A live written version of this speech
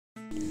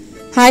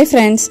Hi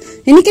friends,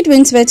 இன்னைக்கு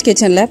twins veg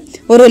கிச்சன்ல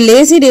ஒரு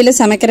லேசி டேல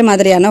சமைக்கிற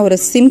மாதிரியான ஒரு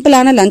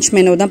சிம்பிளான லஞ்ச்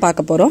மெனு தான்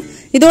பார்க்க போறோம்.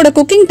 இதோட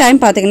குக்கிங் டைம்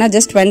பாத்தீங்கன்னா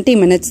just 20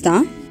 minutes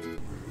தான்.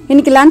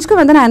 இன்னைக்கு லஞ்ச்க்கு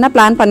வந்து நான் என்ன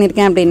பிளான்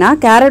பண்ணிருக்கேன் அப்படினா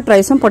கேரட்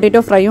ரைஸும்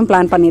பொட்டேட்டோ ஃப்ரையும்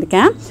பிளான்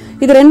பண்ணிருக்கேன்.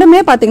 இது ரெண்டுமே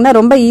பாத்தீங்கன்னா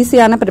ரொம்ப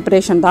ஈஸியான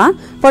பிரிபரேஷன் தான்.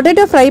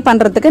 பொட்டேட்டோ ஃப்ரை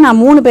பண்றதுக்கு நான்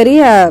 3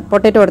 பெரிய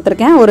பொட்டேட்டோ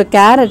எடுத்துர்க்கேன், ஒரு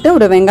கேரட்,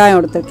 ஒரு வெங்காயம்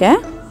எடுத்துர்க்கேன்.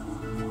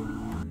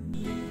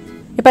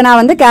 இப்போ நான்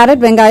வந்து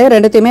கேரட் வெங்காயம்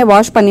ரெண்டுத்தையுமே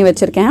வாஷ் பண்ணி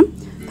வச்சிருக்கேன்.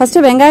 ஃபர்ஸ்ட்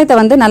வெங்காயத்தை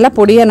வந்து நல்லா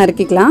பொடியா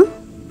நறுக்கிக்கலாம்.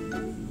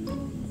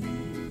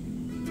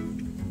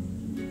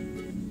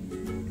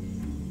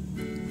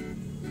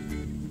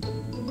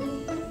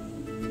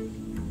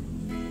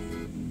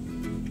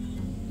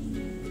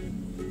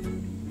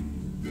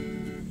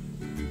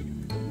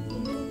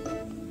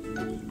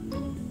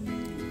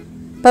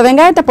 இப்போ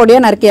வெங்காயத்தை பொடியா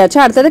நறுக்கியாச்சு.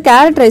 அடுத்தது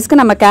கேரட் ரைஸ்க்கு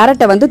நம்ம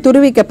கேரட்டை வந்து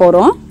துருவிக்க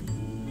போறோம்.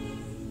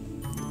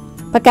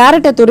 இப்போ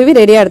கேரட்டை துருவி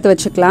ரெடியா எடுத்து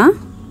வச்சுக்கலாம்.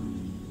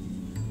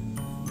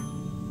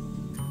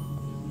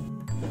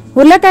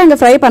 உருளைக்கிழங்கு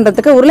ஃப்ரை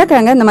பண்றதுக்கு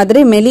உருளைக்கிழங்கு இந்த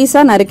மாதிரி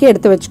மெலிசா நறுக்கி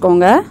எடுத்து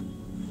வச்சுக்கோங்க.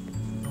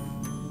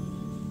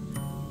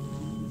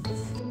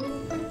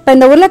 இப்போ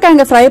இந்த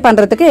உருளைக்கிழங்கு ஃப்ரை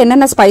பண்றதுக்கு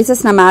என்னென்ன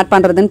ஸ்பைசஸ் நம்ம ஆட்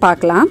பண்றதுன்னு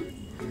பார்க்கலாம்.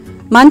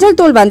 மஞ்சள்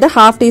தூள் வந்து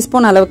 1/2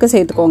 டீஸ்பூன் அளவுக்கு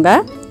சேர்த்துக்கோங்க.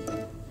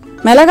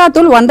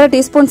 மிளகாத்தூள் 1.5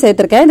 டீஸ்பூன்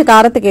சேர்த்திருக்கேன். இது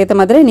காரத்துக்கு ஏற்ற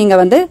மாதிரி நீங்க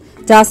வந்து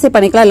ஜாஸ்தி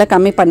பண்ணிக்கலாம் இல்ல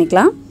கம்மி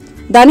பண்ணிக்கலாம்.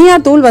 தனியா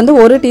தூள் வந்து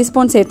 1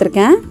 டீஸ்பூன்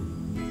சேர்த்திருக்கேன்.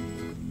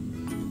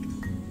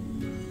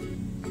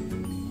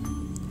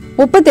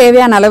 உப்பு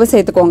தேவையான அளவு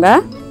சேர்த்துக்கோங்க.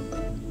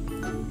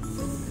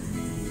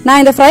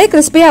 நான் இந்த ஃப்ரை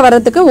கிறிஸ்பியா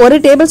வரதுக்கு 1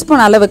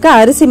 டேபிள்ஸ்பூன் அளவுக்கு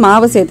அரிசி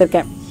மாவு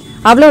சேர்த்திருக்கேன்.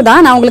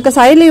 அவ்வளவுதான். நான் உங்களுக்கு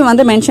சைட்லயும்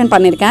வந்து மென்ஷன்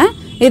பண்ணிருக்கேன்.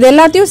 இது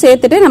எல்லாத்தையும்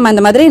சேர்த்துட்டு நம்ம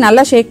இந்த மாதிரி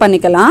நல்லா ஷேக்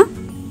பண்ணிக்கலாம்.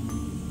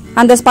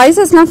 அந்த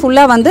ஸ்பைசஸ்லாம்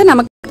ஃபுல்லா வந்து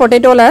நமக்கு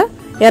பொட்டேட்டோல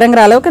இறங்குற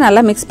அளவுக்கு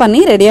நல்லா மிக்ஸ் பண்ணி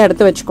ரெடியா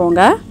எடுத்து வச்சுக்கோங்க.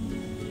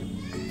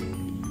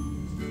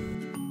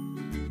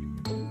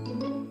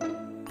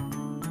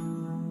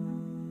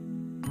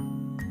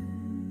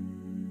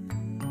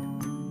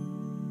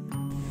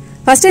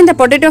 ஃபர்ஸ்ட் இந்த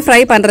பொட்டேட்டோ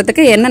ஃப்ரை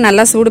பண்றதுக்கு எண்ணெய்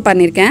நல்லா சூடு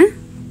பண்ணிருக்கேன்.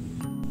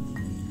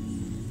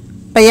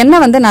 இப்போ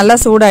எண்ணெய் வந்து நல்லா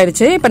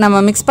சூடாயிடுச்சு. இப்போ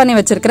நம்ம மிக்ஸ் பண்ணி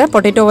வச்சிருக்கிற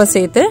பொட்டேட்டோவை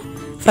சேர்த்து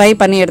ஃப்ரை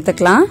பண்ணி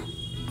எடுத்துக்கலாம்.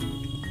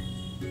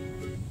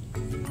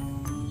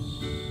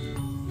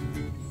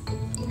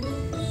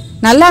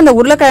 நல்லா அந்த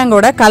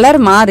உருளைக்கிழங்கோட கலர்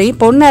மாறி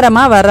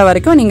பொன்னிறமா வர்ற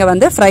வரைக்கும் நீங்க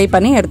வந்து ஃப்ரை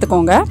பண்ணி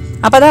எடுத்துக்கோங்க.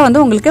 அப்பதான்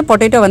வந்து உங்களுக்கு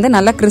பொட்டேட்டோ வந்து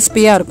நல்லா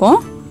கிறிஸ்பியா இருக்கும்.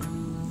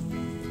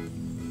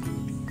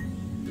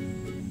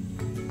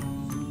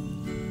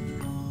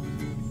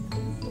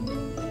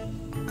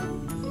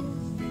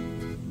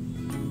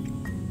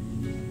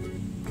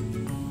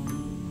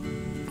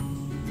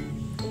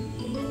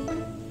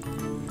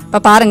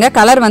 இப்ப பாருங்க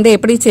கலர் வந்து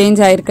எப்படி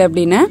சேஞ்ச் ஆயிருக்கு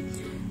அப்படின்னு.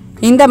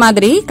 இந்த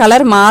மாதிரி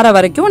கலர் மாற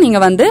வரைக்கும்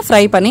நீங்க வந்து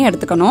ஃப்ரை பண்ணி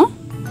எடுத்துக்கணும்.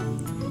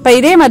 இப்போ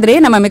இதே மாதிரி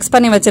நம்ம மிக்ஸ்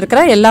பண்ணி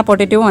வச்சிருக்கிற எல்லா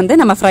பொட்டேட்டோவும்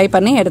வந்து நம்ம ஃப்ரை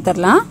பண்ணி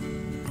எடுத்துடலாம்.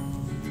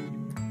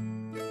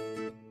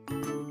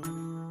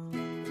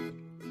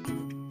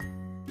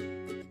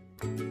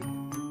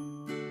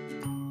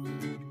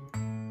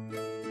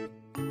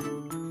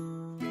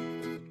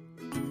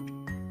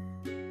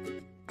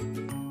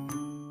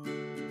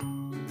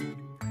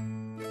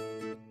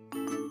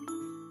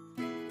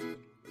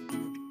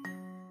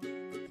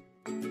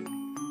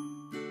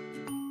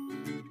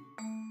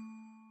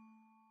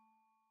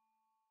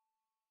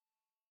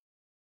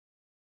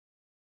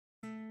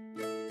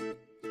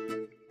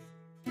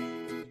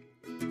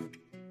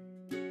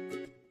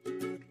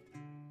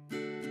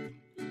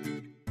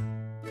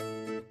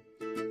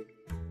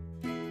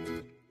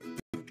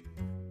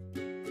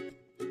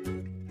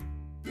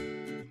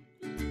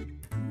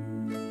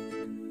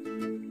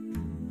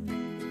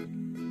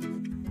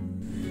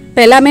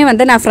 இப்போ எல்லாமே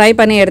வந்து நான் ஃப்ரை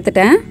பண்ணி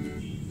எடுத்துட்டேன்.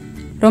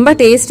 ரொம்ப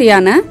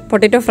டேஸ்டியான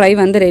பொட்டேட்டோ ஃப்ரை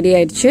வந்து ரெடி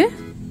ஆயிடுச்சு.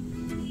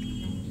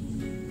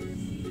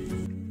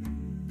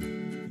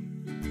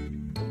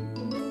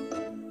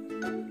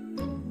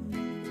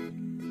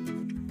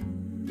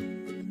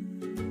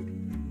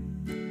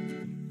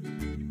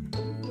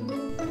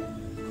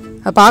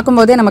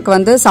 பார்க்கும்போதே நமக்கு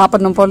வந்து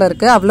சாப்பிடணும் போல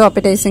இருக்கு. அவ்வளோ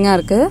அப்படைசிங்கா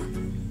இருக்கு.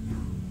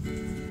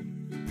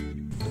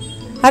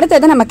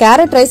 அடுத்தது நம்ம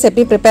கேரட் ரைஸ்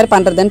எப்படி ப்ரிப்பேர்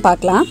பண்றதுன்னு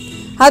பார்க்கலாம்.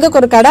 அதுக்கு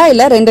ஒரு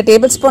கடாயில 2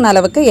 டேபிள் ஸ்பூன்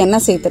அளவுக்கு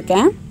எண்ணெய்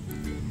சேர்த்திருக்கேன்.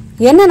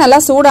 எண்ணெய் நல்லா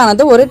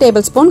சூடானது 1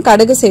 டேபிள் ஸ்பூன்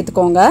கடுகு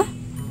சேர்த்துக்கோங்க.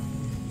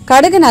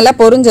 கடுகு நல்லா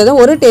பொரிஞ்சதும்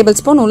 1 டேபிள்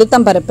ஸ்பூன்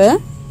உளுத்தம் பருப்பு,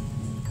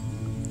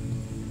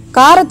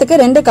 காரத்துக்கு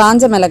 2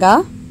 காஞ்ச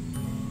மிளகாய்,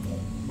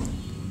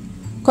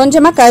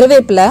 கொஞ்சமா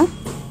கருவேப்பிலை,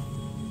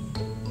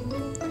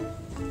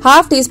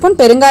 1/2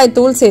 டீஸ்பூன்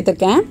பெருங்காயத்தூள்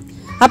சேர்த்திருக்கேன்.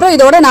 அப்புறம்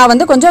இதோட நான்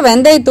வந்து கொஞ்சம்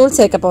வெந்தயத்தூள்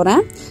சேர்க்க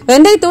போறேன்.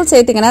 வெந்தயத்தூள்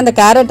சேர்த்தீங்கன்னா இந்த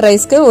கேரட்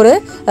ரைஸ்க்கு ஒரு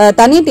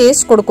தனி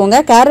டேஸ்ட் கொடுக்குங்க.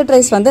 கேரட்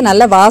ரைஸ் வந்து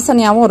நல்ல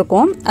வாசனையாகவும்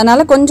இருக்கும்.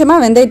 அதனால கொஞ்சமா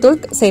வெந்தயத்தூள்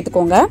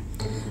சேர்த்துக்கோங்க.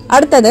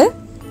 அடுத்தது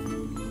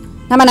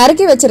நம்ம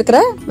நறுக்கி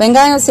வச்சிருக்கிற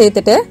வெங்காயம்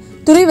சேர்த்துட்டு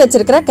துருவி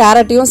வச்சிருக்கிற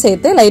கேரட்டையும்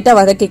சேர்த்து லைட்டா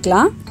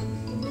வதக்கிக்கலாம்.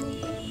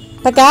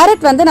 இப்போ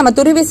கேரட் வந்து நம்ம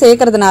துருவி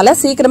சேர்க்கறதுனால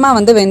சீக்கிரமா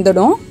வந்து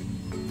வெந்துடும்.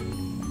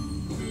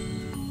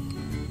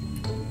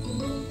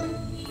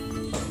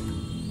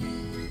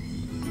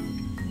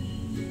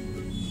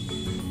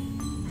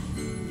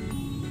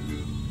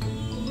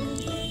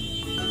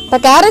 இப்போ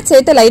கேரட்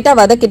சேர்த்து லைட்டாக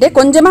வதக்கிட்டு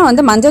கொஞ்சமாக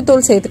வந்து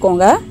மஞ்சத்தூள்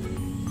சேர்த்துக்கோங்க.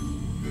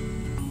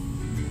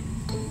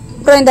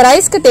 அப்புறம் இந்த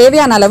ரைஸ்க்கு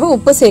தேவையான அளவு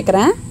உப்பு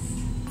சேர்க்குறேன்.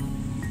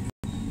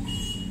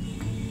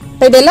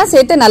 இப்போ இதெல்லாம்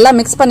சேர்த்து நல்லா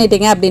மிக்ஸ்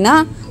பண்ணிட்டீங்க அப்படின்னா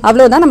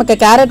அவ்வளோதான், நமக்கு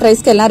கேரட்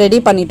ரைஸ்க்கு எல்லாம் ரெடி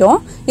பண்ணிட்டோம்.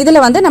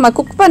 இதில் வந்து நம்ம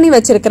குக் பண்ணி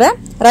வச்சிருக்கிற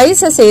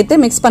ரைஸை சேர்த்து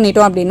மிக்ஸ்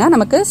பண்ணிட்டோம் அப்படின்னா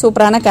நமக்கு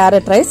சூப்பரான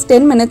கேரட் ரைஸ்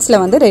 10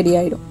 மினிட்ஸில் வந்து ரெடி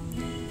ஆகிடும்.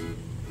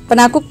 இப்போ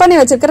நான் குக் பண்ணி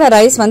வச்சிருக்கிற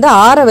ரைஸ் வந்து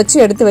ஆற வச்சு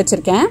எடுத்து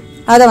வச்சிருக்கேன்.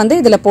 அதை வந்து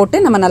இதில் போட்டு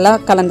நம்ம நல்லா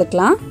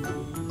கலந்துக்கலாம்.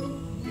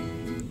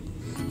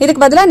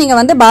 இதுக்கு பதிலாக நீங்கள்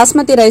வந்து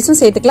பாஸ்மதி ரைஸும்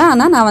சேர்த்துக்கலாம்.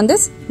 ஆனால் நான் வந்து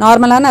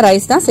நார்மலான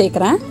ரைஸ் தான்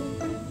சேர்க்குறேன்.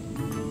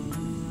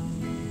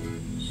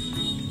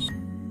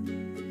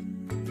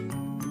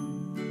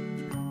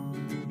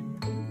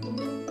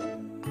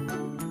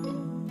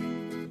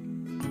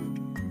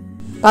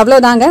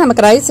 அவ்வளோதாங்க,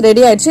 நமக்கு ரைஸ்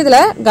ரெடி ஆயிடுச்சு.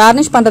 இதில்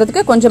கார்னிஷ்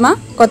பண்ணுறதுக்கு கொஞ்சமாக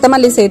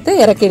கொத்தமல்லி சேர்த்து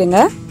இறக்கிடுங்க.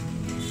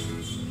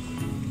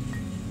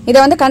 இதை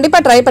வந்து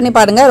கண்டிப்பாக ட்ரை பண்ணி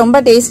பாருங்க, ரொம்ப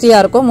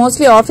டேஸ்டியாக இருக்கும்.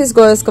 மோஸ்ட்லி ஆஃபீஸ்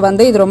கோயர்ஸ்க்கு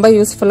வந்து இது ரொம்ப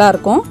யூஸ்ஃபுல்லாக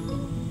இருக்கும்.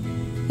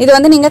 இது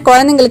வந்து நீங்கள்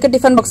குழந்தைங்களுக்கு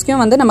டிஃபன்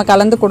பாக்ஸ்க்கும் வந்து நம்ம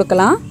கலந்து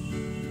கொடுக்கலாம்.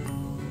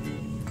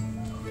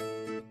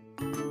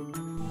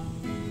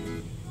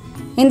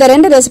 இந்த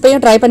 2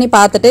 ரெசிபியும் ட்ரை பண்ணி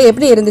பார்த்துட்டு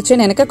எப்படி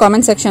இருந்துச்சுன்னு எனக்கு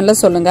கமெண்ட்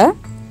செக்ஷனில் சொல்லுங்கள்.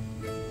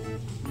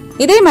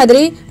 இதே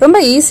மாதிரி ரொம்ப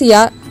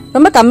ஈஸியாக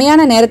ரொம்ப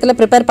கம்மியான நேரத்தில்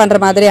ப்ரிப்பேர் பண்ணுற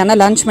மாதிரியான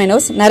லஞ்ச்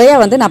மெனூஸ் நிறைய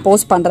வந்து நான்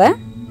போஸ்ட் பண்ணுறேன்.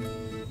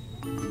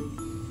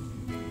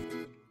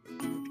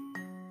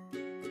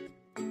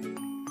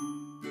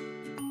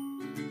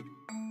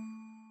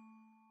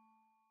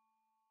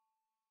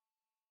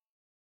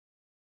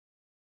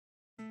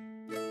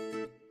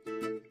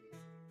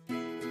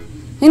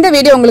 இந்த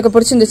வீடியோ உங்களுக்கு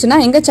பிடிச்சிருந்துச்சுன்னா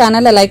எங்கள்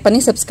சேனலை லைக்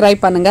பண்ணி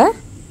சப்ஸ்கிரைப் பண்ணுங்கள்.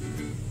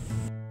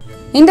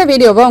 இந்த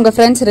வீடியோவை உங்கள்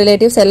ஃப்ரெண்ட்ஸ்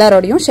ரிலேட்டிவ்ஸ்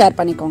எல்லாரோடையும் ஷேர்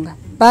பண்ணிக்கோங்க.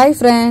 Bye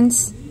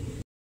friends.